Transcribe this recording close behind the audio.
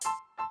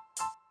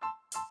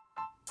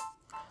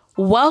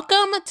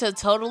Welcome to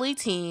Totally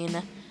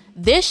Teen.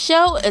 This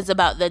show is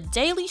about the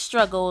daily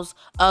struggles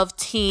of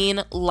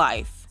teen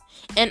life.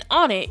 And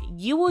on it,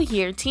 you will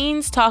hear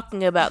teens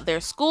talking about their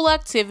school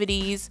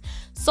activities,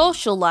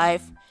 social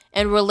life,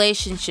 and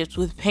relationships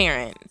with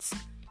parents.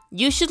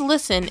 You should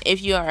listen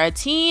if you are a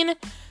teen,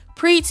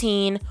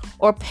 preteen,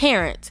 or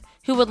parent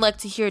who would like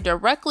to hear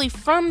directly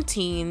from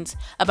teens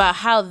about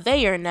how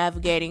they are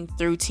navigating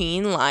through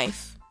teen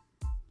life.